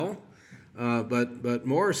but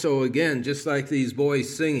more so, again, just like these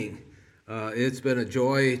boys singing, it's been a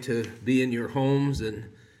joy to be in your homes and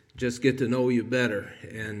just get to know you better.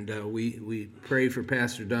 And we pray for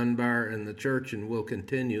Pastor Dunbar and the church, and we'll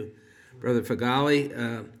continue. Brother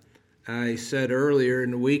Fagali, I said earlier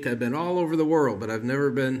in the week, I've been all over the world, but I've never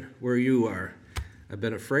been where you are. I've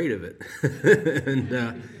been afraid of it.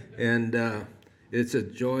 and it's a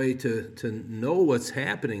joy to know what's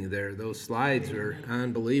happening there. Those slides are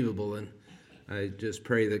unbelievable, and I just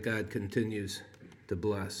pray that God continues to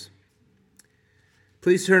bless.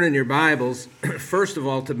 Please turn in your Bibles, first of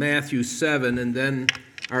all, to Matthew 7, and then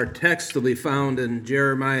our text will be found in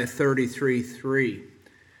Jeremiah 33:3.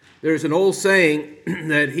 There's an old saying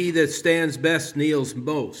that he that stands best kneels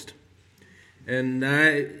most. And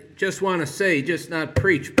I just want to say, just not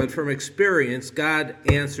preach, but from experience, God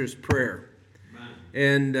answers prayer.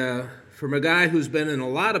 And from a guy who's been in a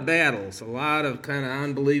lot of battles, a lot of kind of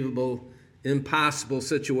unbelievable, impossible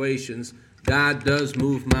situations, God does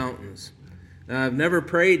move mountains. Now, I've never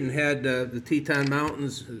prayed and had the Teton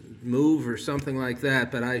Mountains move or something like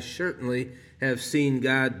that, but I certainly have seen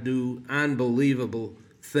God do unbelievable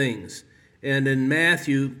things. And in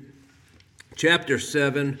Matthew chapter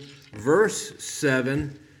 7, verse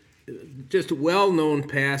 7, just a well-known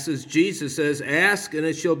passage, Jesus says, "Ask and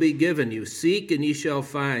it shall be given you. Seek and ye shall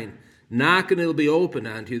find. Knock and it will be opened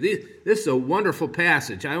unto you." This is a wonderful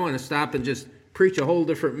passage. I want to stop and just preach a whole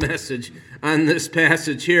different message on this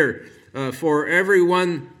passage here. "For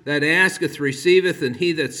everyone that asketh receiveth, and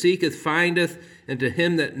he that seeketh findeth, and to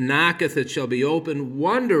him that knocketh it shall be opened."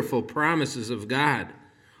 Wonderful promises of God.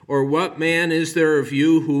 "Or what man is there of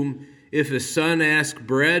you whom, if his son ask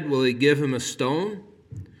bread, will he give him a stone?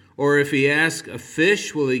 Or if he ask a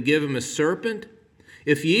fish, will he give him a serpent?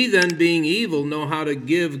 If ye then, being evil, know how to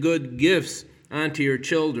give good gifts unto your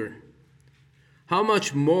children, how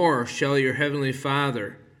much more shall your heavenly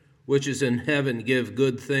Father, which is in heaven, give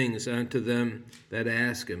good things unto them that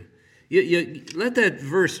ask him?" You let that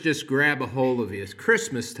verse just grab a hold of you. It's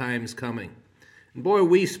Christmas time's coming. And boy,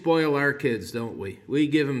 we spoil our kids, don't we? We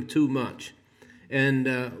give them too much. And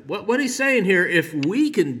what he's saying here, if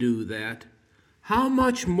we can do that, how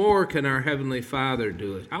much more can our Heavenly Father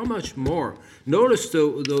do it? How much more? Notice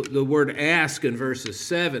the word ask in verses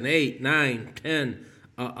 7, 8, 9, 10,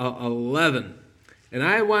 11. And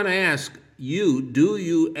I want to ask you, do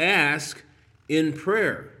you ask in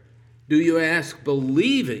prayer? Do you ask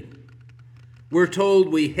believing? We're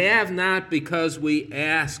told we have not because we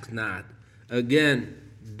ask not. Again,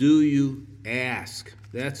 do you ask?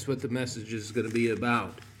 That's what the message is going to be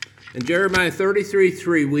about. In Jeremiah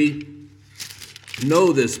 33:3, we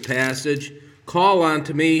know this passage. "Call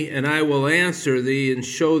unto me, and I will answer thee, and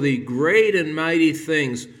show thee great and mighty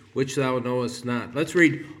things which thou knowest not." Let's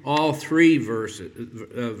read all three verses.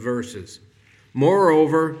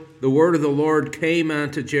 "Moreover, the word of the Lord came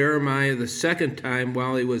unto Jeremiah the second time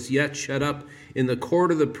while he was yet shut up in the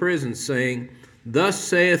court of the prison, saying, Thus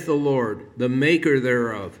saith the Lord, the maker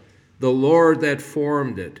thereof, the Lord that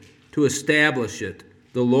formed it, to establish it.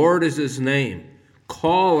 The Lord is his name.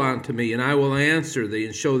 Call unto me, and I will answer thee,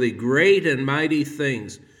 and show thee great and mighty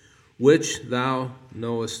things which thou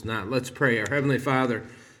knowest not." Let's pray. Our Heavenly Father,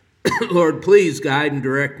 Lord, please guide and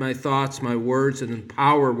direct my thoughts, my words, and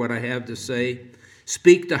empower what I have to say.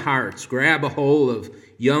 Speak to hearts. Grab a hold of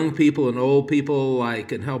young people and old people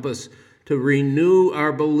alike, and help us to renew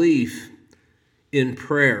our belief in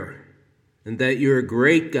prayer, and that you're a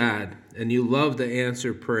great God, and you love to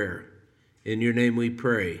answer prayer. In your name we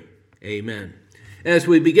pray. Amen. As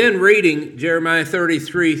we begin reading Jeremiah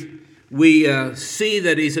 33, we see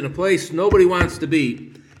that he's in a place nobody wants to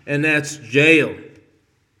be, and that's jail.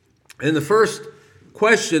 And the first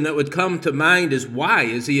question that would come to mind is, why?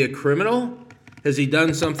 Is he a criminal? Has he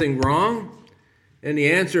done something wrong? And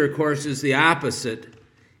the answer, of course, is the opposite.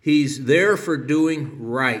 He's there for doing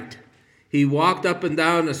right. He walked up and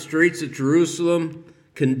down the streets of Jerusalem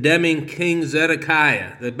condemning King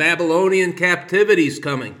Zedekiah. The Babylonian captivity's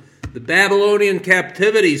coming. The Babylonian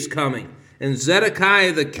captivity's coming. And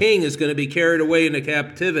Zedekiah the king is going to be carried away into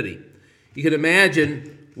captivity. You can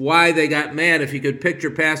imagine why they got mad. If you could picture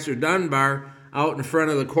Pastor Dunbar out in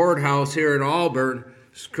front of the courthouse here in Auburn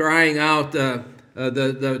crying out,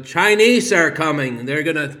 the Chinese are coming. They're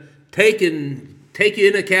going to take you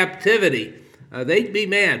into captivity. They'd be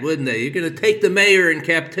mad, wouldn't they? You're going to take the mayor in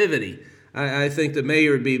captivity. I think the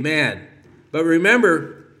mayor would be mad. But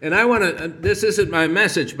remember, and I want to, this isn't my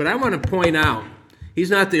message, but I want to point out, he's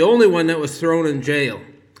not the only one that was thrown in jail.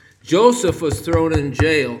 Joseph was thrown in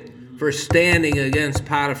jail for standing against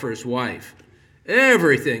Potiphar's wife.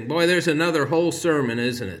 Everything. Boy, there's another whole sermon,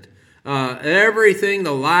 isn't it? Everything,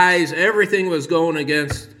 the lies, everything was going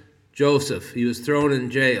against Joseph. He was thrown in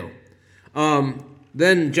jail.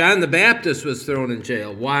 Then John the Baptist was thrown in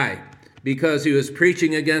jail. Why? Because he was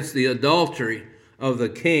preaching against the adultery of the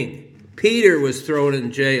king. Peter was thrown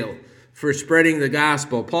in jail for spreading the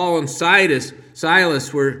gospel. Paul and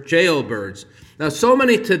Silas were jailbirds. Now, so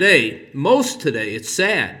many today, most today, it's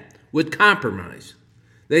sad, would compromise.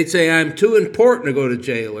 They'd say, I'm too important to go to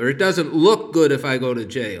jail, or it doesn't look good if I go to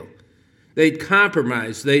jail. They'd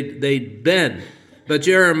compromise. They'd bend. But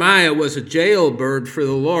Jeremiah was a jailbird for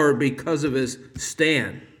the Lord because of his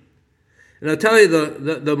stand. And I'll tell you,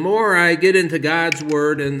 the more I get into God's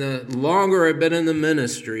word and the longer I've been in the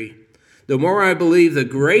ministry, the more I believe the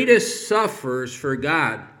greatest sufferers for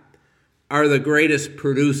God are the greatest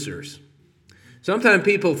producers. Sometimes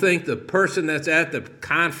people think the person that's at the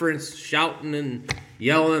conference shouting and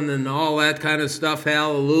yelling and all that kind of stuff,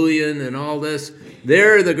 hallelujah and all this,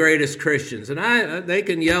 they're the greatest Christians. And they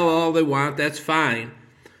can yell all they want, that's fine.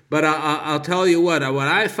 But I'll tell you what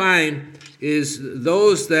I find is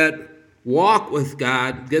those that walk with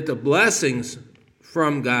God, get the blessings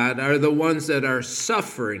from God, are the ones that are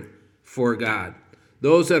suffering for God.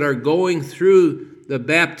 Those that are going through the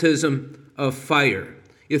baptism of fire.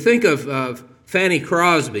 You think of Fanny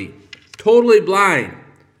Crosby, totally blind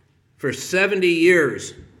for 70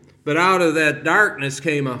 years, but out of that darkness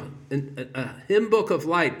came a hymn book of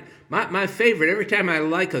light. My favorite, every time I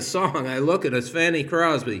like a song, I look at it, it's Fanny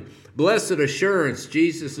Crosby. Blessed assurance,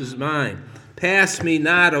 Jesus is mine. Pass me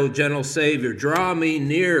not, O gentle Savior. Draw me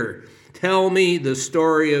near. Tell me the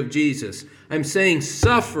story of Jesus. I'm saying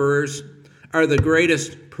sufferers are the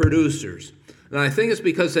greatest producers. And I think it's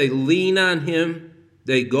because they lean on him.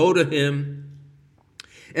 They go to him.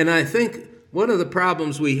 And I think one of the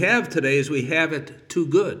problems we have today is we have it too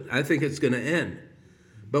good. I think it's going to end.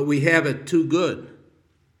 But we have it too good.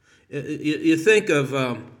 You think of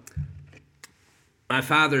my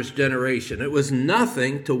father's generation. It was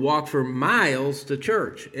nothing to walk for miles to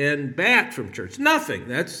church and back from church. Nothing.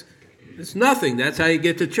 It's nothing. That's how you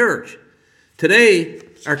get to church. Today,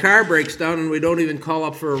 our car breaks down and we don't even call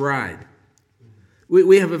up for a ride.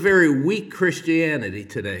 We have a very weak Christianity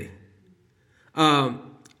today.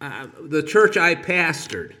 The church I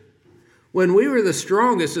pastored, when we were the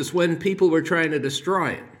strongest is when people were trying to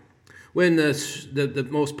destroy it. When the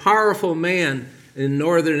most powerful man in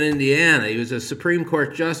northern Indiana, he was a Supreme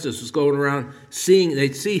Court justice, was going around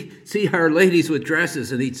they'd see our ladies with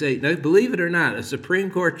dresses, and he'd say, now believe it or not, a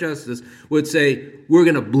Supreme Court justice would say, we're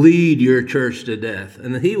going to bleed your church to death.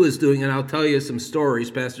 And he was doing, and I'll tell you some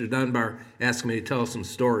stories. Pastor Dunbar asked me to tell some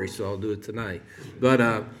stories, so I'll do it tonight. But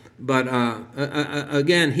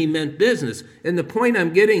again, he meant business. And the point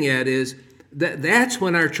I'm getting at is that's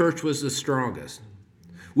when our church was the strongest.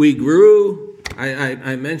 We grew.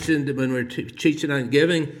 I mentioned when we were teaching on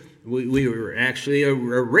giving, we were actually a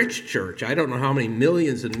rich church. I don't know how many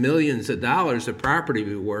millions and millions of dollars of property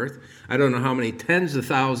we were worth. I don't know how many tens of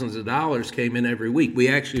thousands of dollars came in every week. We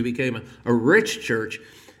actually became a rich church,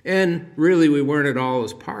 and really we weren't at all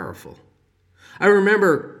as powerful. I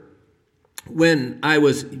remember when I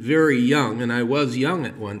was very young, and I was young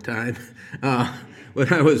at one time,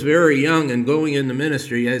 when I was very young and going into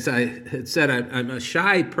ministry, as I had said, I'm a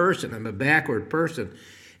shy person. I'm a backward person.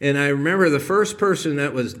 And I remember the first person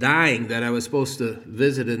that was dying that I was supposed to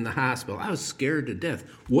visit in the hospital. I was scared to death.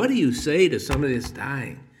 What do you say to somebody that's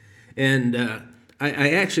dying? And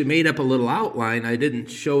I actually made up a little outline. I didn't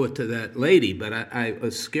show it to that lady, but I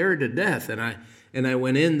was scared to death. And I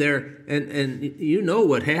went in there, and you know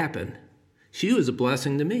what happened. She was a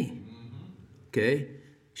blessing to me. Okay?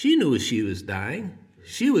 She knew she was dying.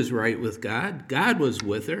 She was right with God. God was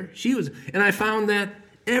with her. And I found that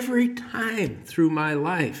every time through my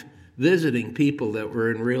life, visiting people that were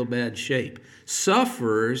in real bad shape.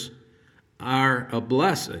 Sufferers are a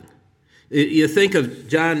blessing. You think of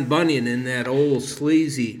John Bunyan in that old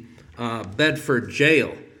sleazy Bedford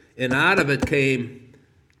jail, and out of it came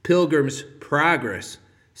Pilgrim's Progress.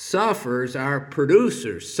 Sufferers are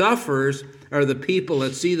producers. Sufferers are the people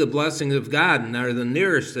that see the blessings of God and are the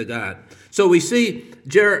nearest to God. So we see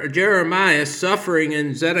Jeremiah suffering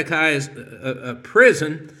in Zedekiah's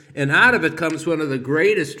prison, and out of it comes one of the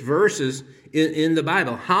greatest verses in the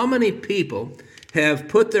Bible. How many people have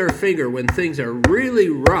put their finger when things are really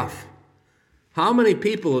rough? How many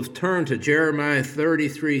people have turned to Jeremiah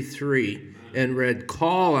 33:3 and read,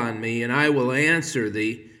 "Call on me, and I will answer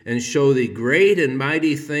thee, and show thee great and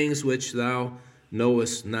mighty things which thou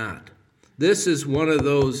knowest not"? This is one of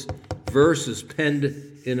those verses penned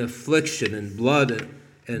in affliction and blood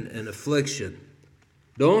and affliction.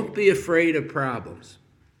 Don't be afraid of problems.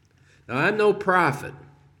 Now, I'm no prophet,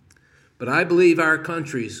 But I believe our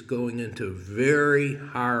country's going into very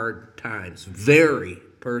hard times, very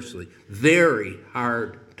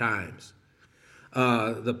hard times.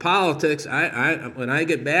 The politics, when I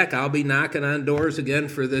get back, I'll be knocking on doors again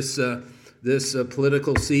for this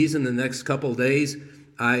political season the next couple days.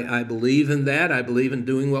 I believe in that. I believe in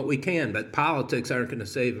doing what we can, but politics aren't going to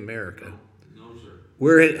save America. No, sir.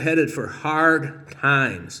 We're headed for hard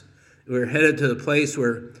times. We're headed to the place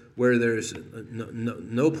where there's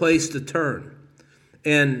no place to turn.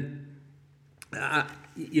 And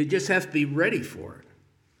you just have to be ready for it.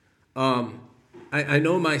 I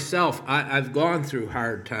know myself, I've gone through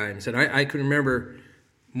hard times, and I can remember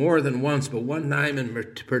more than once, but one time in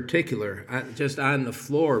particular, just on the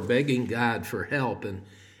floor begging God for help.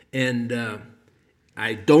 And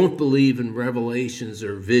I don't believe in revelations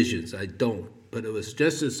or visions. I don't. But it was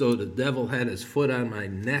just as though the devil had his foot on my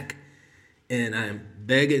neck, and I'm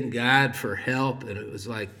begging God for help. And it was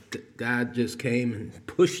like God just came and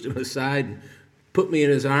pushed him aside and put me in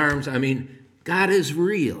his arms. I mean, God is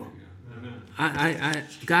real.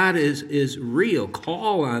 God is real.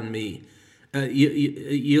 Call on me.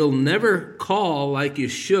 You'll never call like you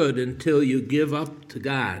should until you give up to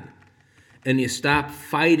God and you stop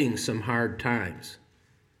fighting some hard times.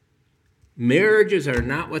 Marriages are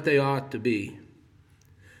not what they ought to be.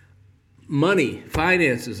 Money,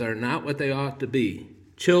 finances are not what they ought to be.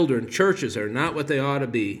 Children, churches are not what they ought to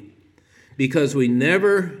be, because we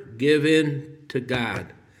never give in to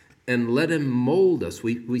God and let him mold us.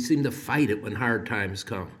 We seem to fight it when hard times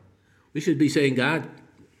come. We should be saying, God,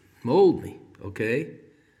 mold me, okay?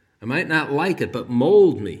 I might not like it, but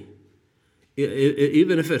mold me,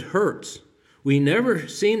 even if it hurts. We never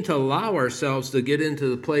seem to allow ourselves to get into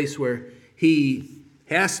the place where he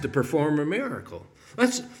has to perform a miracle.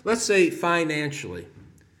 Let's say financially.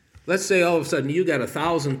 Let's say all of a sudden you got a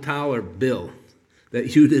 $1,000 bill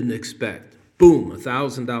that you didn't expect. Boom,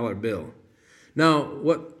 $1,000 bill. Now,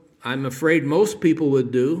 what I'm afraid most people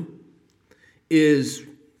would do is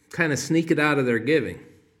kind of sneak it out of their giving.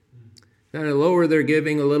 Kind of lower their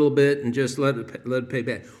giving a little bit and just let it pay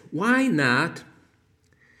back. Why not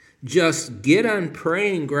just get on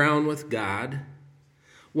praying ground with God?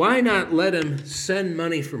 Why not let him send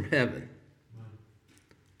money from heaven?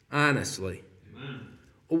 Honestly. Amen.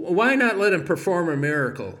 Why not let him perform a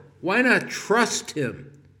miracle? Why not trust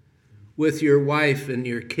him with your wife and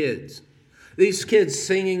your kids? These kids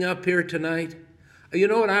singing up here tonight, you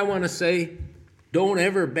know what I want to say? Don't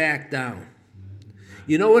ever back down.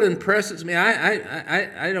 You know what impresses me?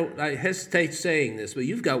 I hesitate saying this, but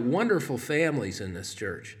you've got wonderful families in this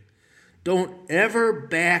church. Don't ever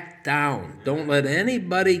back down. Don't let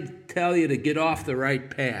anybody tell you to get off the right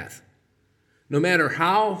path. No matter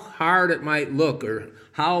how hard it might look or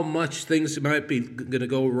how much things might be going to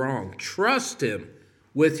go wrong, trust him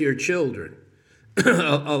with your children.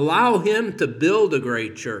 Allow him to build a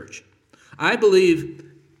great church. I believe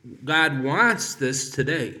God wants this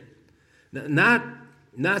today. Not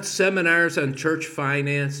seminars on church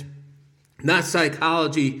finance, not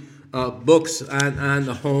psychology books on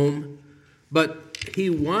the home, but he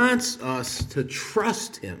wants us to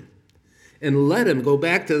trust him and let him go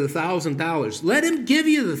back to the $1,000. Let him give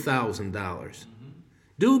you the $1,000.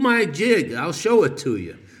 Do my jig. I'll show it to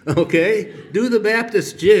you. Okay? Do the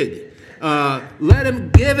Baptist jig. Let him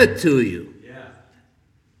give it to you. Yeah.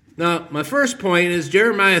 Now, my first point is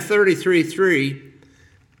Jeremiah 33:3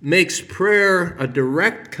 makes prayer a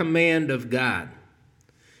direct command of God.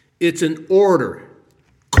 It's an order.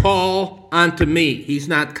 Call unto me. He's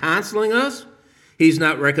not counseling us. He's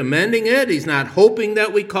not recommending it. He's not hoping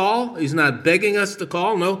that we call. He's not begging us to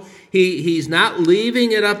call. No, he's not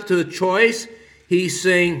leaving it up to a choice. He's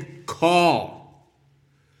saying, call.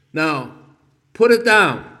 Now, put it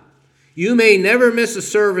down. You may never miss a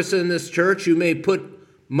service in this church. You may put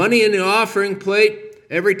money in the offering plate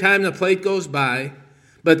every time the plate goes by.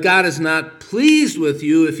 But God is not pleased with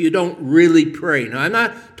you if you don't really pray. Now, I'm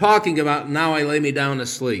not talking about now I lay me down to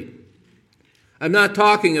sleep. I'm not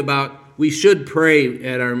talking about we should pray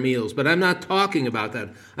at our meals, but I'm not talking about that.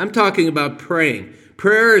 I'm talking about praying.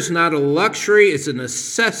 Prayer is not a luxury, it's a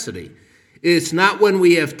necessity. It's not when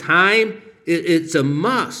we have time, it's a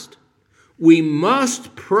must. We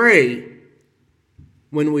must pray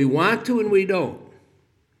when we want to and we don't.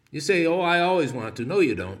 You say, oh, I always want to. No,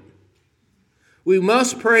 you don't. We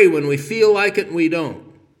must pray when we feel like it and we don't.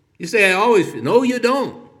 You say, I always feel. No, you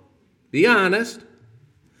don't. Be honest.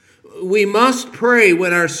 We must pray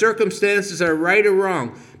when our circumstances are right or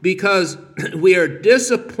wrong, because we are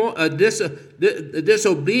disobedient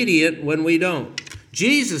when we don't.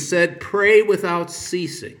 Jesus said, pray without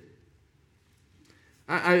ceasing.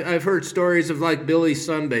 I've heard stories of like Billy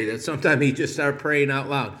Sunday, that sometimes he just started praying out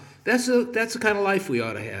loud. That's the kind of life we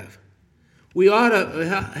ought to have. We ought to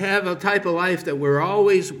have a type of life that we're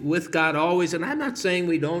always with God, always. And I'm not saying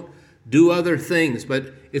we don't do other things,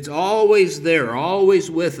 but it's always there,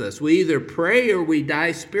 always with us. We either pray or we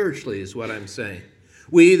die spiritually, is what I'm saying.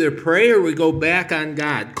 We either pray or we go back on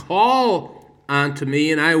God. Call unto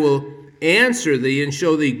me, and I will answer thee and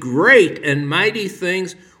show thee great and mighty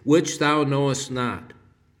things which thou knowest not.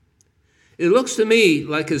 It looks to me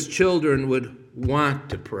like his children would want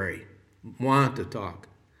to pray, want to talk.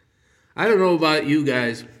 I don't know about you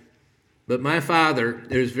guys, but my father,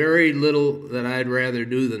 there's very little that I'd rather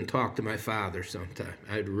do than talk to my father sometime.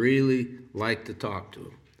 I'd really like to talk to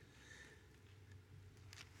him.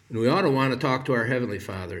 And we ought to want to talk to our Heavenly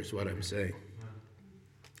Father, is what I'm saying.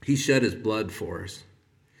 He shed his blood for us.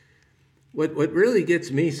 What really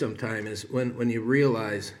gets me sometimes is when you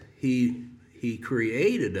realize he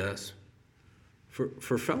created us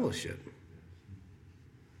for fellowship.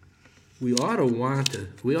 We ought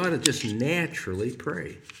to just naturally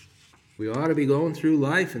pray. We ought to be going through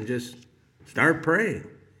life and just start praying.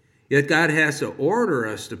 Yet God has to order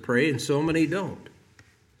us to pray, and so many don't.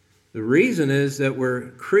 The reason is that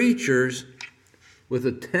we're creatures with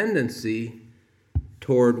a tendency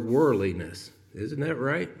toward worldliness. Isn't that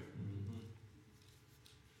right?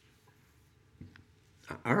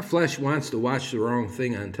 Our flesh wants to watch the wrong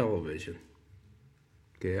thing on television.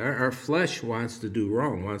 Okay, our flesh wants to do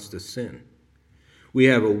wrong, wants to sin. We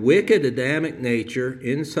have a wicked Adamic nature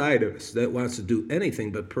inside of us that wants to do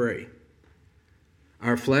anything but pray.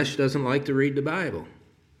 Our flesh doesn't like to read the Bible.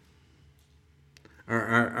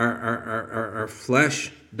 Our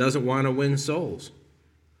flesh doesn't want to win souls.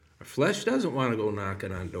 Our flesh doesn't want to go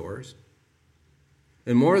knocking on doors.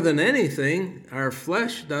 And more than anything, our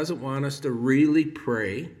flesh doesn't want us to really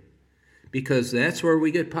pray, because that's where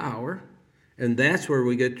we get power and that's where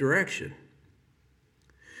we get direction.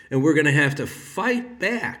 And we're going to have to fight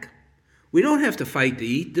back. We don't have to fight to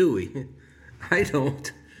eat, do we? I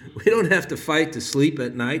don't. We don't have to fight to sleep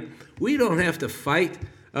at night. We don't have to fight.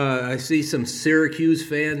 I see some Syracuse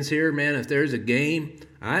fans here. Man, if there's a game,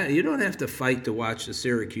 you don't have to fight to watch the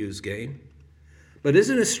Syracuse game. But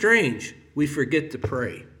isn't it strange? We forget to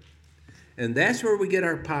pray. And that's where we get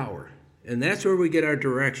our power. And that's where we get our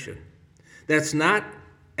direction. That's not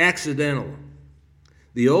accidental.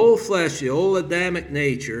 The old flesh, the old Adamic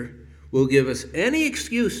nature, will give us any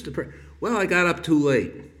excuse to pray. Well, I got up too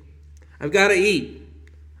late. I've got to eat.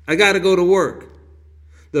 I got to go to work.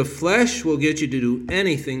 The flesh will get you to do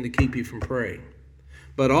anything to keep you from praying.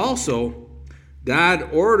 But also,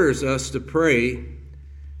 God orders us to pray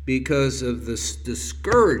because of this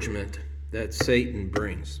discouragement that Satan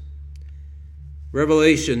brings.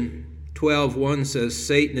 Revelation 12:1 says,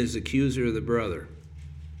 Satan is accuser of the brother.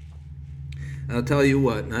 I'll tell you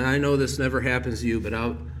what, I know this never happens to you, but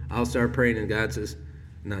I'll start praying, and God says,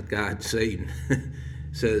 not God, Satan,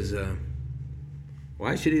 says,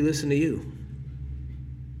 why should he listen to you?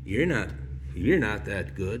 You're not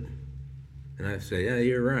that good. And I say, yeah,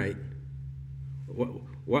 you're right.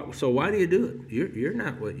 So why do you do it? You're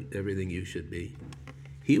not everything you should be.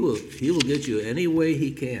 He will get you any way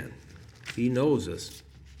he can. He knows us.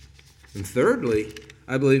 And thirdly,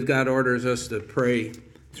 I believe God orders us to pray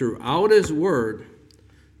throughout his word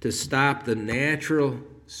to stop the natural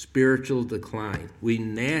spiritual decline. We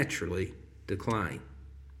naturally decline.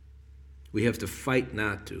 We have to fight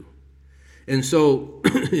not to. And so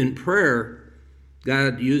in prayer,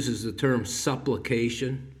 God uses the term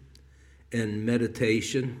supplication and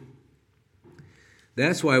meditation.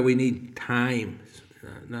 That's why we need time.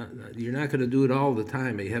 You're not going to do it all the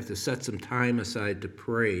time, but you have to set some time aside to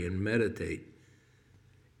pray and meditate.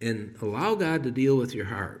 And allow God to deal with your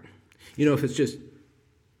heart. You know, if it's just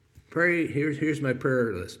pray, here's my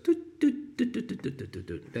prayer list.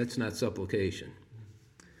 That's not supplication.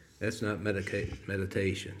 That's not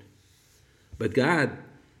meditation. But God,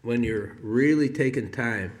 when you're really taking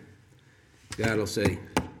time, God will say,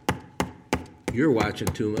 you're watching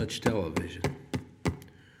too much television.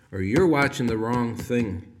 Or you're watching the wrong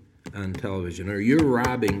thing on television. Or you're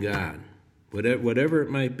robbing God. Whatever it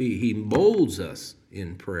might be, he molds us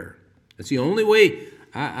in prayer. That's the only way.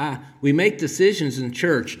 We make decisions in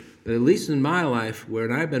church, but at least in my life,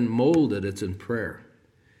 when I've been molded, it's in prayer.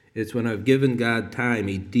 It's when I've given God time.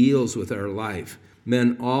 He deals with our life.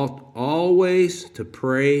 Men ought always to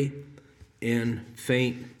pray and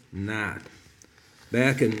faint not.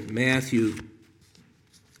 Back in Matthew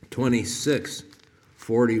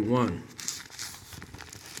 26:41.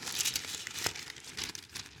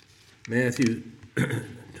 Matthew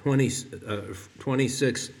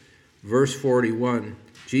 26:41 verse 41,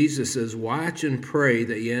 Jesus says, watch and pray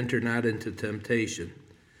that you enter not into temptation.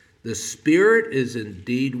 The spirit is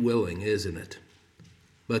indeed willing, isn't it?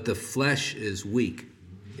 But the flesh is weak,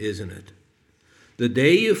 isn't it? The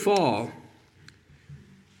day you fall,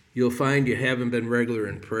 you'll find you haven't been regular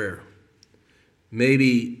in prayer.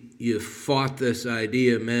 Maybe you fought this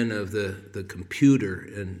idea, men, of the computer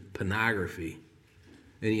and pornography,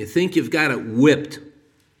 and you think you've got it whipped.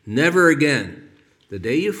 Never again. The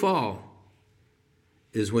day you fall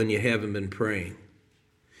is when you haven't been praying.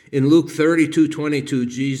 In Luke 32:22,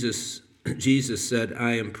 Jesus said,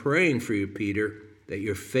 I am praying for you, Peter, that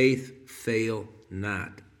your faith fail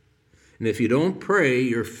not. And if you don't pray,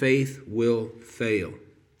 your faith will fail.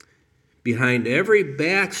 Behind every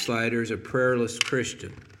backslider is a prayerless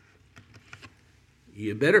Christian.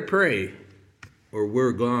 You better pray or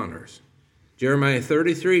we're goners. Jeremiah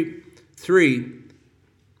 33:3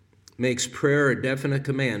 makes prayer a definite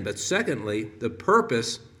command. But secondly, the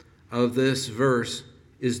purpose of this verse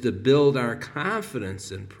is to build our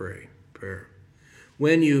confidence in prayer.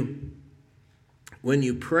 When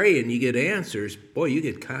you pray and you get answers, boy, you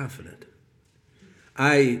get confident.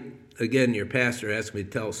 Again, your pastor asked me to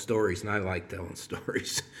tell stories, and I like telling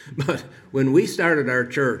stories. But when we started our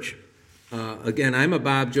church, again, I'm a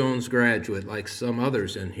Bob Jones graduate, like some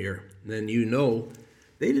others in here. Then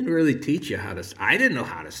they didn't really teach you I didn't know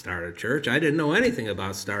how to start a church. I didn't know anything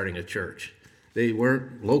about starting a church. They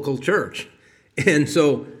weren't local church. And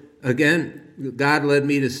so, again, God led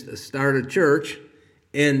me to start a church,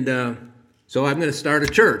 and so I'm going to start a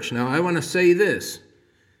church. Now, I want to say this.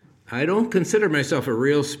 I don't consider myself a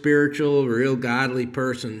real spiritual, real godly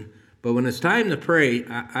person, but when it's time to pray,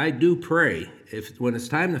 I do pray. When it's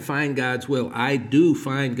time to find God's will, I do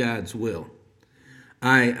find God's will.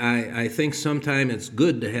 I think sometimes it's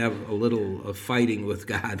good to have a little of fighting with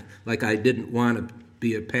God. Like I didn't want to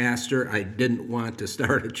be a pastor. I didn't want to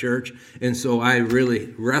start a church. And so I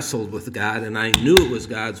really wrestled with God, and I knew it was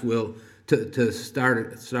God's will to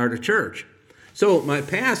start a church. So my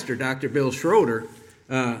pastor, Dr. Bill Schroeder,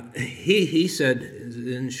 he said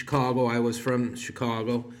in Chicago, I was from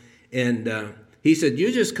Chicago, and he said,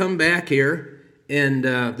 you just come back here, and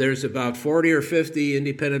there's about 40 or 50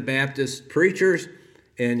 independent Baptist preachers,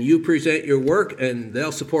 and you present your work, and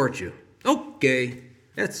they'll support you. Okay,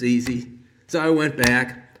 that's easy. So I went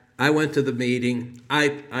back. I went to the meeting.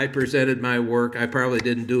 I presented my work. I probably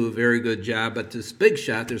didn't do a very good job, but this big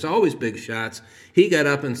shot, there's always big shots. He got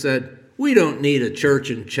up and said, we don't need a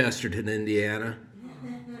church in Chesterton, Indiana.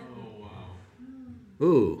 Oh, wow.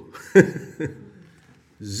 Ooh.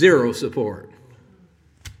 Zero support.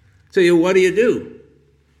 So what do?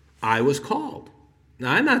 I was called.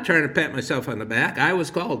 Now, I'm not trying to pat myself on the back. I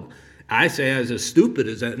was called. I say I was as stupid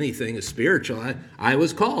as anything is spiritual. I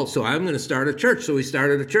was called, so I'm going to start a church. So we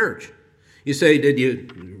started a church. You say, did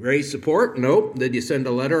you raise support? Nope. Did you send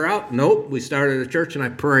a letter out? Nope. We started a church, and I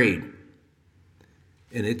prayed.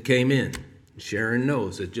 And it came in. Sharon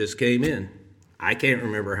knows it just came in. I can't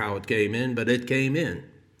remember how it came in, but it came in.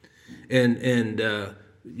 And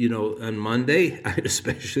on Monday, I'd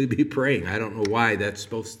especially be praying. I don't know why that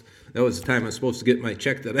was the time I was supposed to get my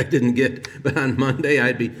check that I didn't get. But on Monday,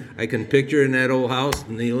 I can picture in that old house,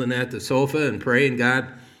 kneeling at the sofa and praying, God,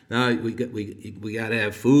 now we got to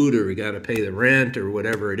have food, or we got to pay the rent, or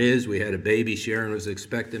whatever it is. We had a baby. Sharon was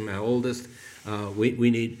expecting my oldest. We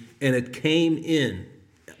need, and it came in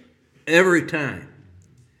every time.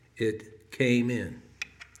 It came in,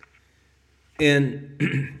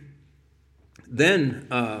 and then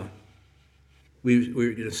we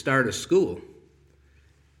were going to start a school.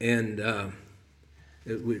 And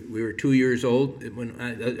we were 2 years old. When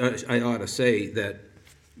I ought to say that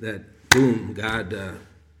boom, God,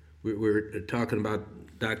 we were talking about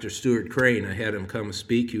Dr. Stuart Crane. I had him come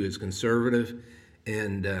speak. He was conservative,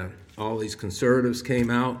 and all these conservatives came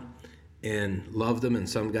out and loved him, and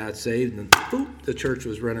some got saved. And boop, the church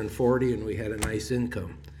was running 40, and we had a nice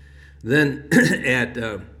income. Then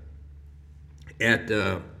at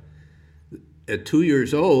 2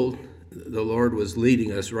 years old, the Lord was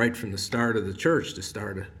leading us right from the start of the church to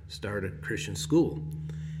start a Christian school.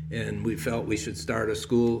 And we felt we should start a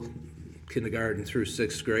school, kindergarten through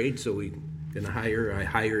 6th grade, so I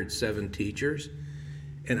hired 7 teachers.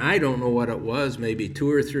 And I don't know what it was, maybe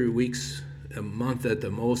 2 or 3 weeks, a month at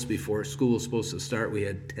the most before school was supposed to start, we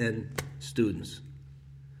had 10 students.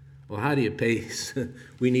 Well, how do you pay?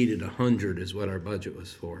 We needed 100 is what our budget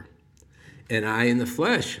was for. And I, in the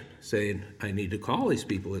flesh, saying, I need to call these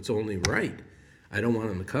people. It's only right. I don't want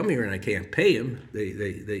them to come here and I can't pay them.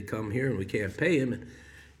 They come here and we can't pay them. And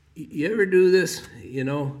you ever do this?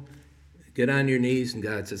 get on your knees, and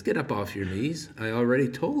God says, get up off your knees. I already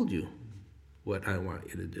told you what I want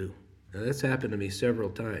you to do. Now, that's happened to me several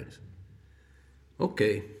times.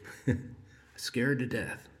 Okay, scared to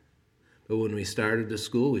death. But when we started the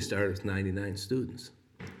school, we started with 99 students.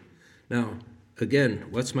 Now, again,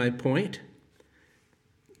 what's my point?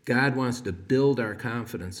 God wants to build our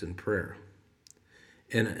confidence in prayer.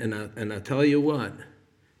 And I'll tell you what,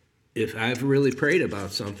 if I've really prayed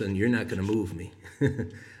about something, you're not going to move me.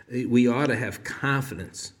 We ought to have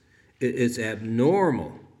confidence. It's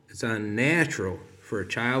abnormal, it's unnatural for a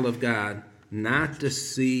child of God not to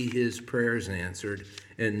see his prayers answered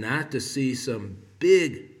and not to see some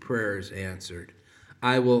big prayers answered.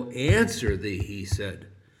 I will answer thee, he said,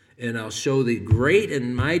 and I'll show thee great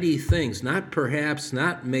and mighty things, not perhaps,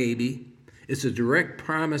 not maybe. It's a direct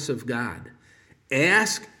promise of God.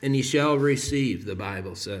 Ask, and ye shall receive, the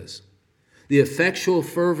Bible says. The effectual,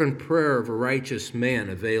 fervent prayer of a righteous man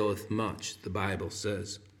availeth much, the Bible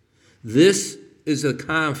says. This is the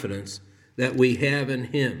confidence that we have in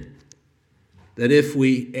him, that if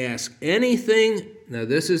we ask anything, now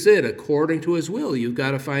this is it, according to his will. You've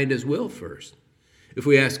got to find his will first. If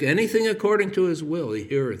we ask anything according to his will, he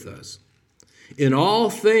heareth us. In all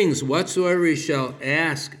things whatsoever ye shall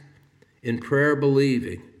ask in prayer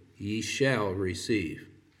believing, ye shall receive.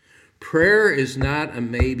 Prayer is not a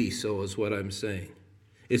maybe so, is what I'm saying.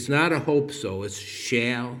 It's not a hope so. It's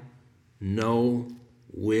shall, know,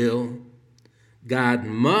 will. God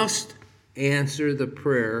must answer the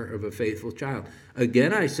prayer of a faithful child.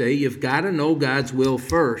 Again, I say you've got to know God's will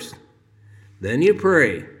first. Then you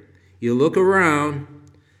pray. You look around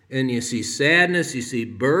and you see sadness, you see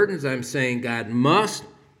burdens. I'm saying God must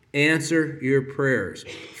answer your prayers.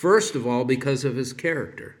 First of all, because of his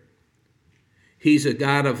character. He's a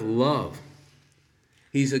God of love.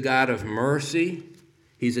 He's a God of mercy.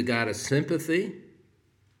 He's a God of sympathy.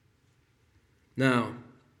 Now,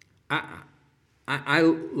 I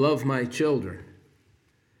love my children,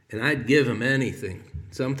 and I'd give them anything.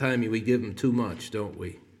 Sometimes we give them too much, don't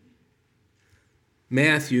we?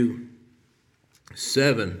 Matthew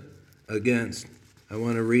 7, again, I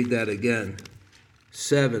want to read that again.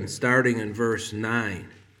 7, starting in verse 9.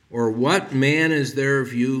 Or what man is there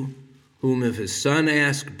of you, whom if his son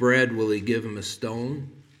ask bread, will he give him a stone?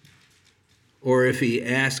 Or if he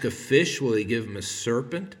ask a fish, will he give him a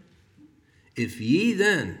serpent? If ye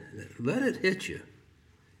then, let it hit you,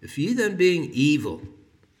 if ye then being evil,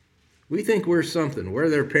 we think we're something, we're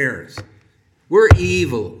their parents. We're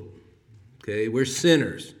evil, okay, we're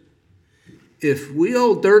sinners. If we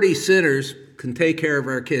old dirty sinners can take care of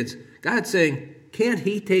our kids, God's saying, can't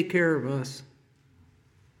he take care of us?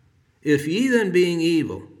 If ye then being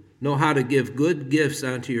evil know how to give good gifts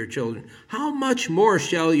unto your children, how much more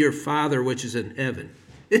shall your Father which is in heaven?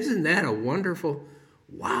 Isn't that a wonderful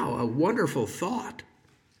thought?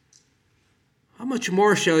 How much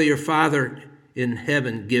more shall your Father in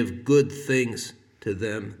heaven give good things to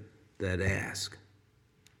them that ask?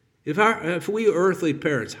 If we earthly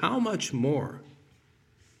parents, how much more?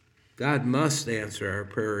 God must answer our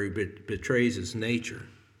prayer. He betrays his nature.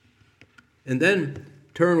 And then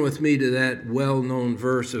turn with me to that well-known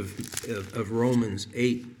verse of Romans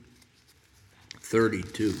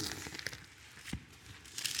 8:32.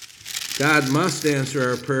 God must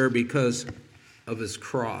answer our prayer because of his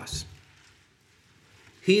cross.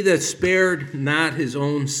 He that spared not his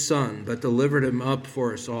own son, but delivered him up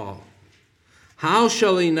for us all, how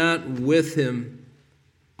shall he not with him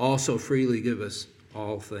also freely give us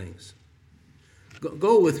all things?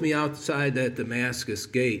 Go with me outside that Damascus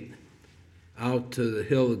gate, out to the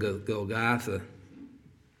hill of Golgotha,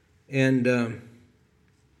 and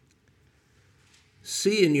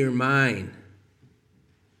see in your mind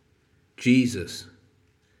Jesus.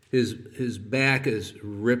 His back is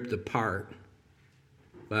ripped apart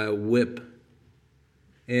by a whip,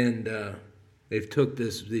 and they've took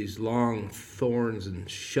these long thorns and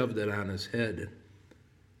shoved it on his head.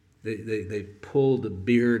 They pulled the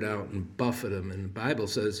beard out and buffeted him, and the Bible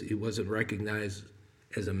says he wasn't recognized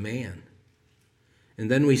as a man. And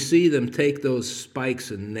then we see them take those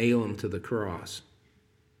spikes and nail him to the cross.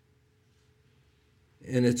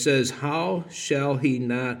 And it says, how shall he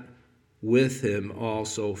not with him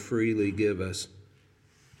also freely give us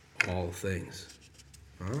all things?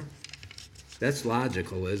 Huh? That's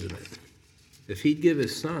logical, isn't it? If he'd give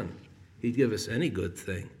his son, he'd give us any good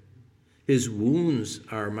thing. His wounds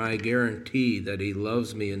are my guarantee that he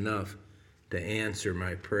loves me enough to answer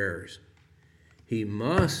my prayers. He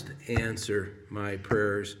must answer my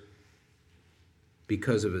prayers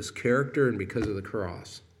because of his character and because of the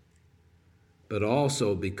cross, but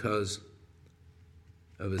also because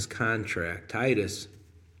of his contract. Titus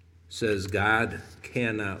says God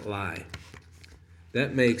cannot lie.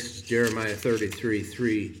 That makes Jeremiah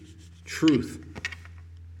 33:3 truth.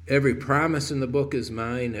 Every promise in the book is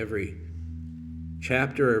mine, every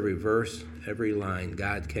chapter, every verse, every line.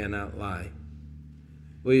 God cannot lie.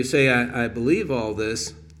 Well, you say, I believe all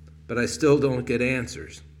this, but I still don't get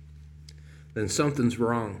answers. Then something's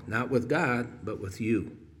wrong, not with God, but with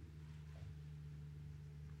you.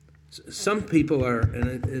 Some people are,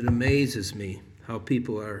 and it amazes me how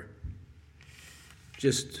people are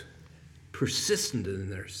just persistent in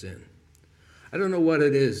their sin. I don't know what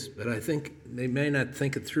it is, but I think they may not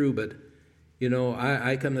think it through, but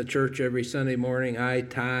I come to church every Sunday morning, I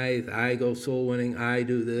tithe, I go soul winning, I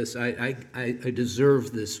do this, I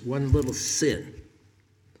deserve this one little sin.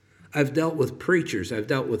 I've dealt with preachers, I've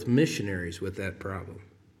dealt with missionaries with that problem.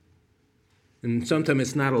 And sometimes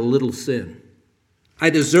it's not a little sin. I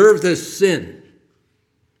deserve this sin.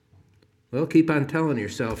 Well, keep on telling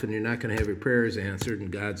yourself, and you're not going to have your prayers answered, and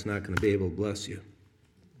God's not going to be able to bless you.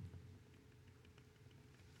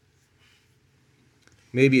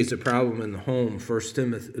 Maybe it's a problem in the home. 1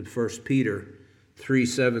 Peter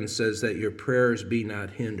 3:7 says that your prayers be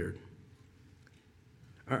not hindered.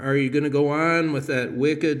 Are you going to go on with that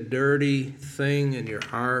wicked, dirty thing in your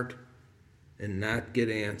heart and not get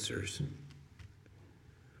answers?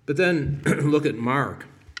 But then look at Mark.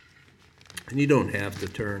 And you don't have to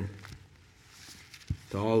turn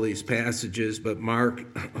to all these passages, but Mark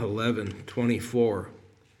 11:24.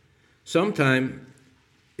 Sometime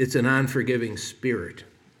it's an unforgiving spirit.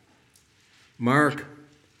 Mark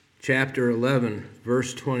chapter 11,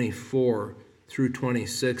 verse 24 through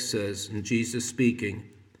 26 says, and Jesus speaking,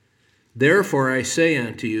 "Therefore I say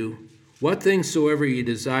unto you, what things soever ye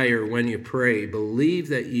desire when you pray, believe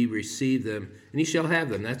that ye receive them, and ye shall have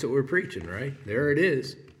them." That's what we're preaching, right? There it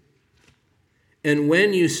is. "And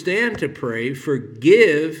when you stand to pray,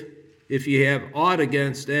 forgive if ye have aught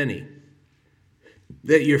against any,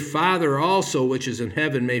 that your Father also, which is in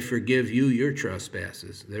heaven, may forgive you your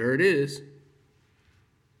trespasses." There it is.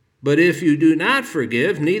 "But if you do not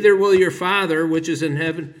forgive, neither will your Father, which is in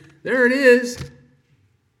heaven." There it is.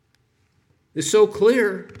 It's so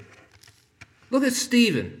clear. Look at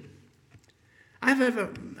Stephen. I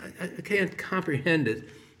can't comprehend it.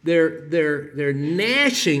 They're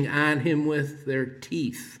gnashing on him with their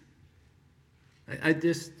teeth.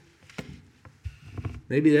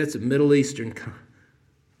 Maybe that's a Middle Eastern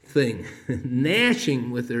thing.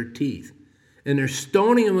 Gnashing with their teeth. And they're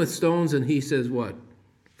stoning him with stones, and he says what?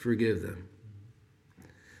 Forgive them.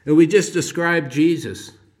 And we just described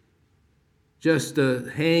Jesus, just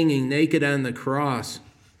hanging naked on the cross,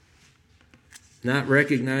 not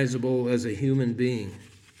recognizable as a human being.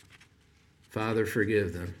 Father,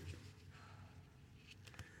 forgive them.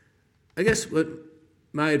 I guess what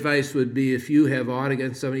my advice would be, if you have aught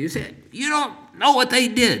against somebody, you say, you don't know what they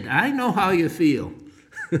did. I know how you feel.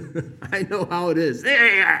 I know how it is.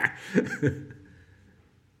 There you are.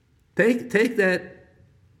 Take that,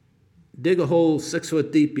 dig a hole 6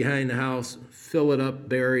 foot deep behind the house, fill it up,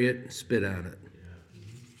 bury it, spit on it.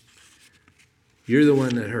 You're the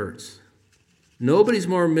one that hurts. Nobody's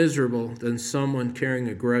more miserable than someone carrying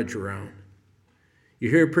a grudge around. You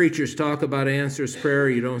hear preachers talk about answers prayer,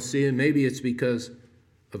 you don't see it. Maybe it's because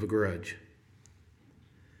of a grudge.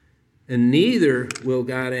 And neither will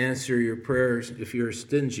God answer your prayers if you're a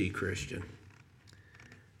stingy Christian.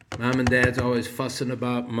 Mom and Dad's always fussing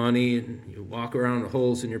about money, and you walk around with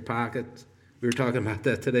holes in your pockets. We were talking about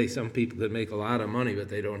that today. Some people that make a lot of money, but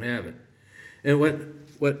they don't have it. And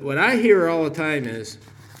what I hear all the time is,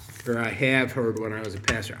 or I have heard when I was a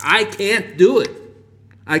pastor, I can't do it.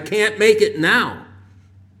 I can't make it now.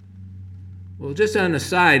 Well, just on the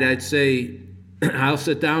side, I'd say, I'll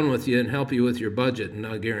sit down with you and help you with your budget, and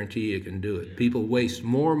I'll guarantee you can do it. People waste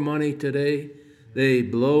more money today. They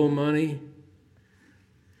blow money.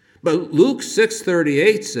 But Luke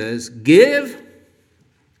 6:38 says, "Give,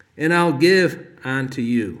 and I'll give unto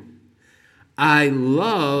you." I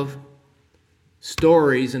love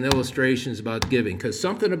stories and illustrations about giving, because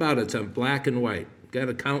something about it's on black and white. Got an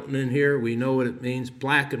accountant in here, we know what it means,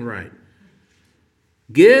 black and white.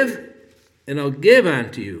 Give, and I'll give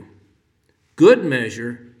unto you. Good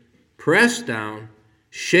measure, pressed down,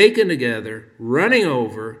 shaken together, running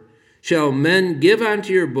over, shall men give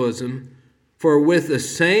unto your bosom, for with the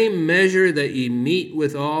same measure that ye meet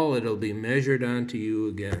withal, it'll be measured unto you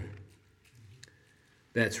again.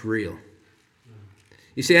 That's real.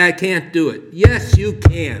 You say, I can't do it. Yes, you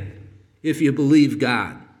can, if you believe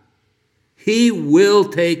God. He will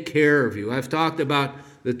take care of you. I've talked about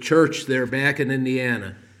the church there back in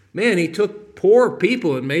Indiana. Man, he took poor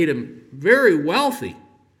people and made them very wealthy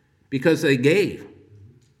because they gave.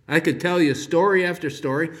 I could tell you story after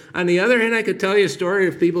story. On the other hand, I could tell you a story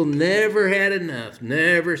of people never had enough,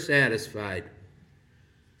 never satisfied.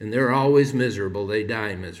 And they're always miserable. They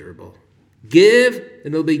die miserable. Give,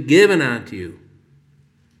 and it'll be given unto you.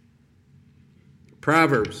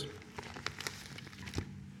 Proverbs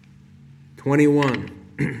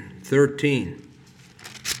 21:13.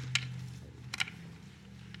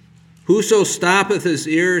 Whoso stoppeth his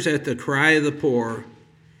ears at the cry of the poor,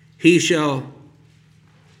 he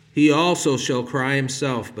also shall cry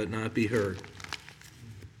himself, but not be heard.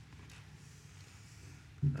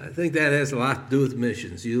 I think that has a lot to do with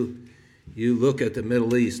missions. You look at the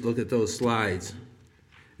Middle East, look at those slides.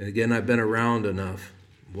 And again, I've been around enough.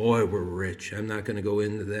 Boy, we're rich. I'm not going to go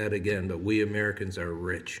into that again, but we Americans are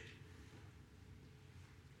rich.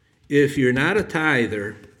 If you're not a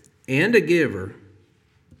tither and a giver,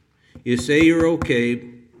 you say you're okay,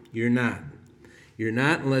 you're not. You're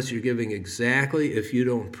not unless you're giving exactly, if you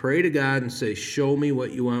don't pray to God and say, show me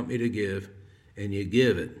what you want me to give, and you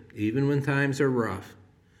give it, even when times are rough.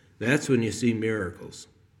 That's when you see miracles.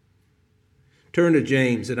 Turn to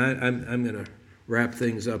James, and I'm going to wrap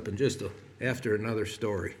things up in just after another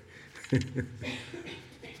story.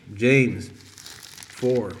 James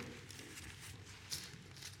 4.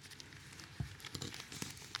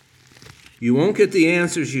 You won't get the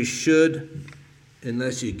answers you should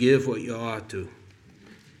unless you give what you ought to.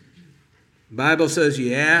 The Bible says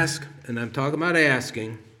you ask, and I'm talking about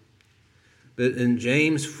asking, but in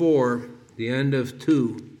James 4, the end of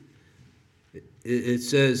 2, it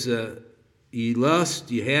says, ye lust,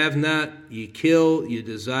 you have not, ye kill, you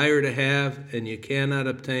desire to have, and you cannot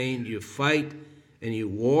obtain, you fight, and you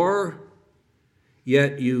war,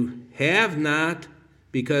 yet you have not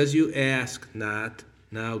because you ask not.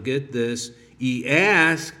 Now get this, ye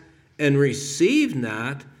ask and receive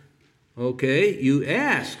not. Okay, you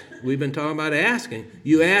ask. We've been talking about asking.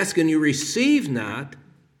 You ask and you receive not,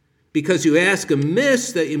 because you ask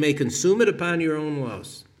amiss that you may consume it upon your own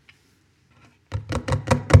lusts.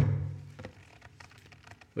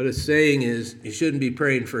 What it's saying is, you shouldn't be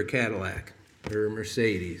praying for a Cadillac or a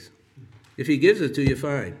Mercedes. If he gives it to you,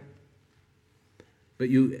 fine. But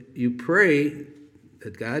you pray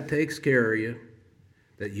that God takes care of you,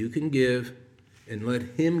 that you can give, and let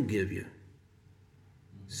him give you.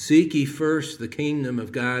 Seek ye first the kingdom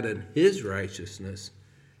of God and his righteousness,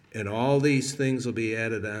 and all these things will be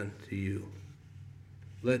added on to you.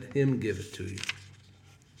 Let him give it to you.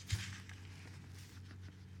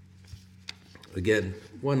 Again,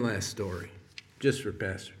 one last story, just for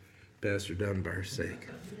Pastor Dunbar's sake.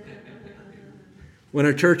 When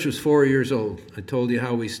our church was 4 years old, I told you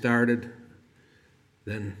how we started,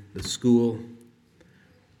 then the school.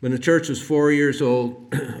 When the church was 4 years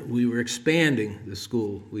old, we were expanding the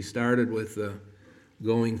school. We started with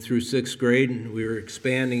going through 6th grade, and we were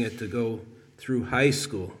expanding it to go through high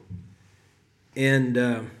school. And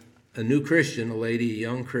a new Christian, a lady, a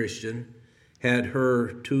young Christian, had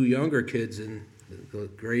her 2 younger kids in the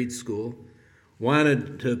grade school,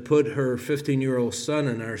 wanted to put her 15-year-old son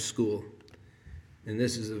in our school. And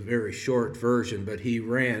this is a very short version, but he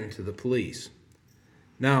ran to the police.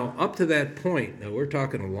 Now, up to that point, now we're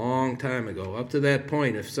talking a long time ago, up to that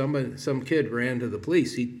point, if some kid ran to the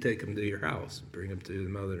police, he'd take him to your house, bring him to the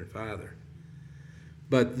mother and father.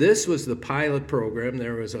 But this was the pilot program.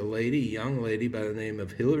 There was a young lady by the name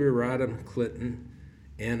of Hillary Rodham Clinton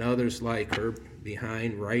and others like her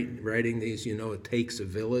behind writing these, it takes a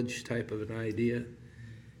village type of an idea.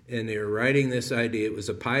 And they were writing this idea. It was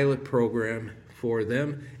a pilot program for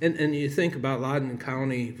them. And you think about Loudoun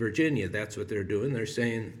County, Virginia, that's what they're doing. They're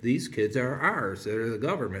saying, these kids are ours. They're the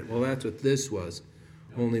government. Well, that's what this was,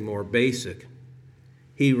 only more basic.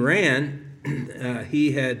 He ran.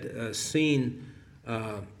 He had seen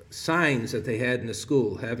signs that they had in the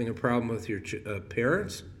school. Having a problem with your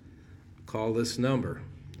parents? Call this number.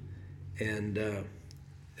 And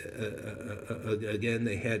again,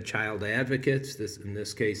 they had child advocates. In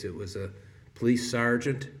this case, it was a police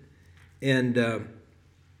sergeant. And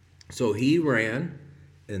so he ran,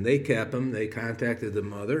 and they kept him. They contacted the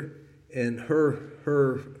mother, and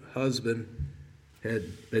her husband had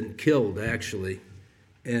been killed, actually.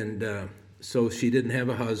 And so she didn't have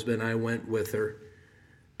a husband. I went with her,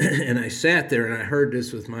 and I sat there, and I heard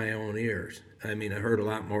this with my own ears. I mean, I heard a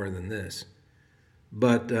lot more than this.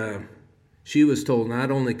 But she was told not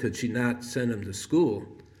only could she not send him to school,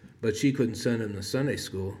 but she couldn't send him to Sunday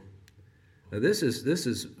school. Now, this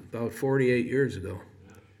is about 48 years ago.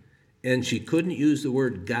 And she couldn't use the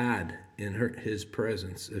word God in his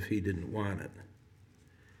presence if he didn't want it.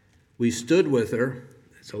 We stood with her.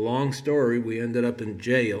 It's a long story. We ended up in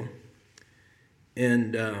jail.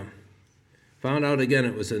 And Found out again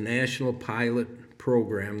it was a national pilot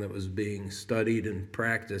program that was being studied and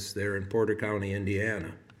practiced there in Porter County,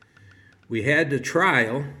 Indiana. We had the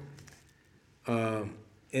trial,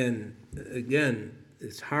 and again,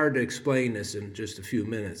 it's hard to explain this in just a few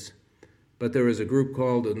minutes, but there was a group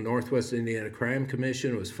called the Northwest Indiana Crime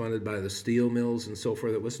Commission. It was funded by the steel mills and so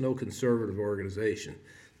forth. It was no conservative organization.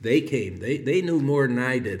 They came. They knew more than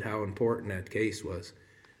I did how important that case was.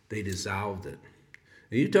 They dissolved it.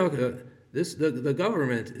 And you talk the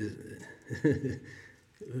government is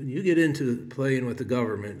when you get into playing with the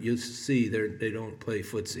government, you see they don't play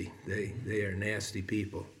footsie. They are nasty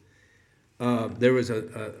people. There was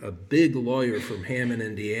a big lawyer from Hammond,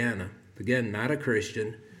 Indiana. Again, not a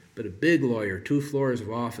Christian, but a big lawyer, 2 floors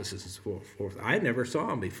of offices and so forth. I never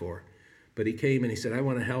saw him before, but he came and he said, "I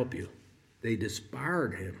want to help you." They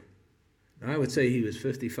disbarred him. I would say he was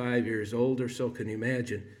 55 years old or so. Can you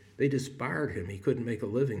imagine? They disbarred him. He couldn't make a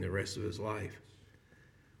living the rest of his life.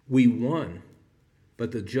 We won,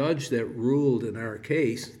 but the judge that ruled in our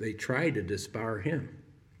case, they tried to disbar him.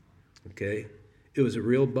 Okay? It was a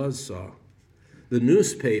real buzzsaw. The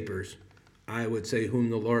newspapers, I would say, "Whom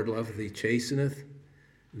the Lord loveth, he chasteneth."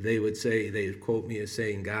 They would quote me as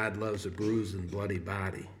saying, "God loves a bruised and bloody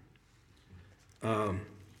body."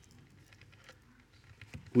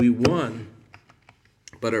 We won,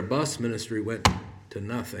 but our bus ministry went to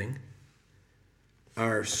nothing.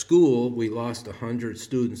 Our school, we lost 100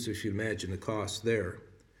 students, if you imagine the cost there.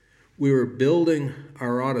 We were building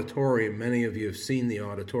our auditorium. Many of you have seen the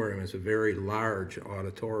auditorium. It's a very large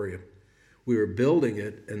auditorium. We were building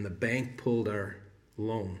it, and the bank pulled our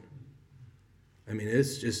loan. I mean,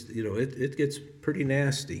 it's just, it gets pretty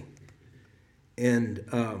nasty. And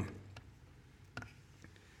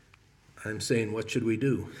I'm saying, what should we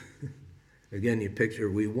do? Again, you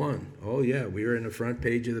picture, we won. Oh, yeah, we were in the front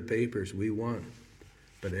page of the papers. We won.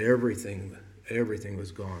 But everything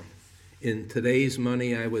was gone. In today's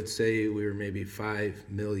money, I would say we were maybe $5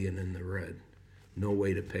 million in the red. No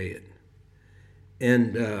way to pay it.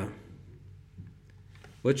 And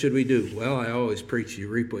what should we do? Well, I always preach, you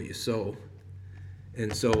reap what you sow.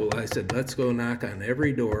 And so I said, let's go knock on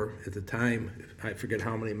every door. At the time, I forget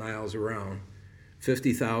how many miles around,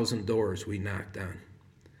 50,000 doors we knocked on.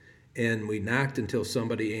 And we knocked until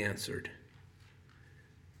somebody answered.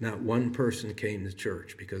 Not one person came to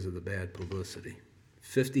church because of the bad publicity.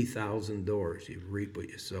 50,000 doors, you reap what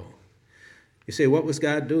you sow. You say, what was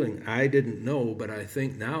God doing? I didn't know, but I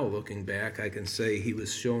think now, looking back, I can say he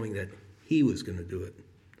was showing that he was going to do it.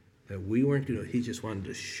 That we weren't going to do it. He just wanted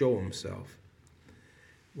to show himself.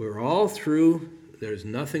 We're all through. There's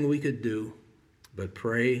nothing we could do but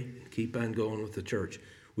pray and keep on going with the church.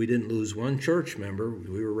 We didn't lose one church member.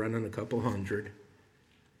 We were running a couple hundred.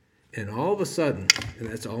 And all of a sudden, and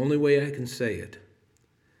that's the only way I can say it,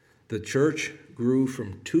 the church grew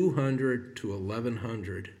from 200 to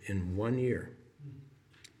 1,100 in 1 year.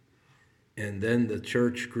 And then the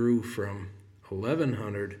church grew from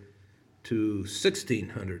 1,100 to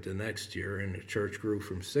 1,600 the next year, and the church grew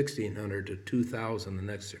from 1,600 to 2,000 the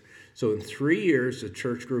next year. So in 3 years, the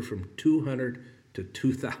church grew from 200 to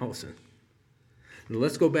 2,000. Now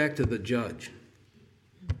let's go back to the judge.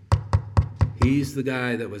 He's the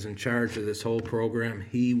guy that was in charge of this whole program.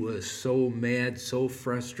 He was so mad, so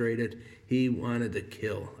frustrated, he wanted to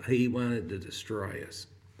kill. He wanted to destroy us.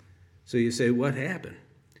 So you say, what happened?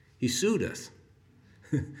 He sued us.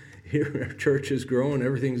 Here our church is growing,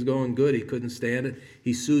 everything's going good. He couldn't stand it.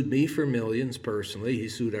 He sued me for millions personally. He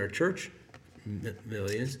sued our church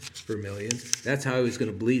millions for millions. That's how he was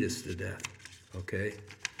going to bleed us to death. Okay?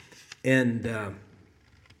 And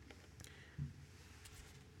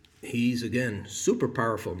he's, again, super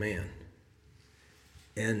powerful man.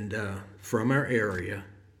 And from our area,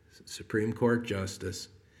 Supreme Court Justice.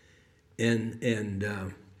 And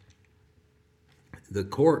the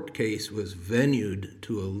court case was venued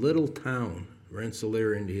to a little town,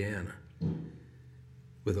 Rensselaer, Indiana,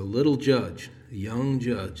 with a little judge, a young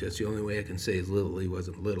judge. That's the only way I can say is little. He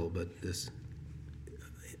wasn't little, but this,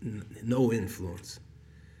 no influence.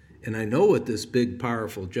 And I know what this big,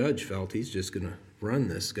 powerful judge felt. He's just going to run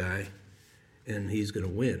this guy, and he's going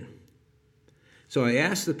to win. So I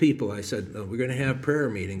asked the people, I said, we're going to have prayer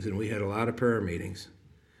meetings, and we had a lot of prayer meetings.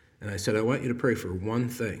 And I said, I want you to pray for one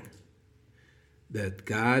thing, that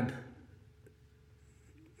God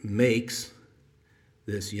makes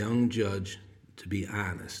this young judge to be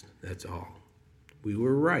honest. That's all. We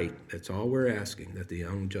were right. That's all we're asking, that the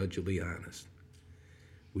young judge will be honest.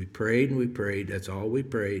 We prayed and we prayed. That's all we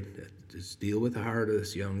prayed. Just deal with the heart of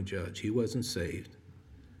this young judge. He wasn't saved.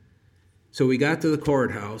 So we got to the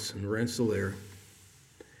courthouse in Rensselaer,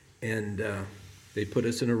 and They put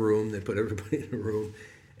us in a room. They put everybody in a room.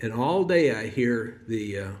 And all day I hear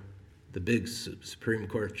the big Supreme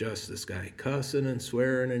Court justice guy cussing and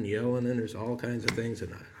swearing and yelling, and there's all kinds of things.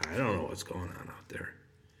 And I don't know what's going on out there.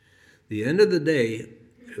 The end of the day,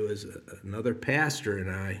 it was another pastor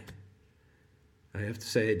and I have to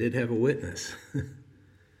say I did have a witness.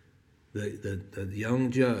 The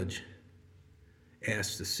young judge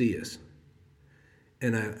asked to see us.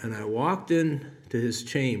 And I walked in to his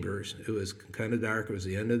chambers. It was kind of dark. It was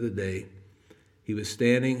the end of the day. He was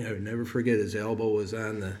standing. I would never forget. His elbow was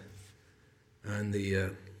on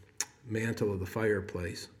the mantle of the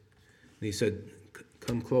fireplace. And he said,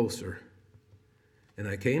 "Come closer." And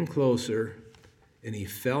I came closer, and he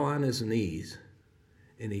fell on his knees,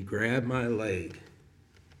 and he grabbed my leg,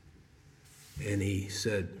 and he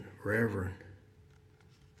said, "Reverend,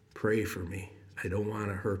 pray for me. I don't want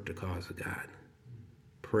to hurt the cause of God.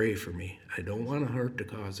 Pray for me. I don't want to hurt the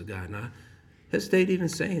cause of God." And I hesitate even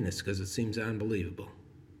saying this because it seems unbelievable.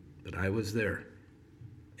 But I was there,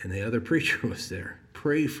 and the other preacher was there.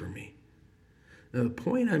 Pray for me. Now, the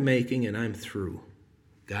point I'm making, and I'm through,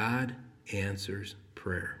 God answers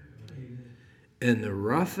prayer. And the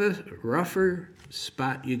rougher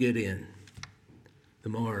spot you get in, the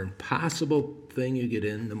more impossible thing you get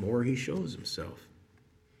in, the more he shows himself.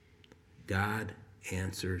 God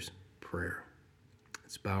answers prayer.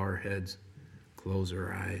 Let's bow our heads, close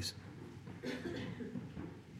our eyes.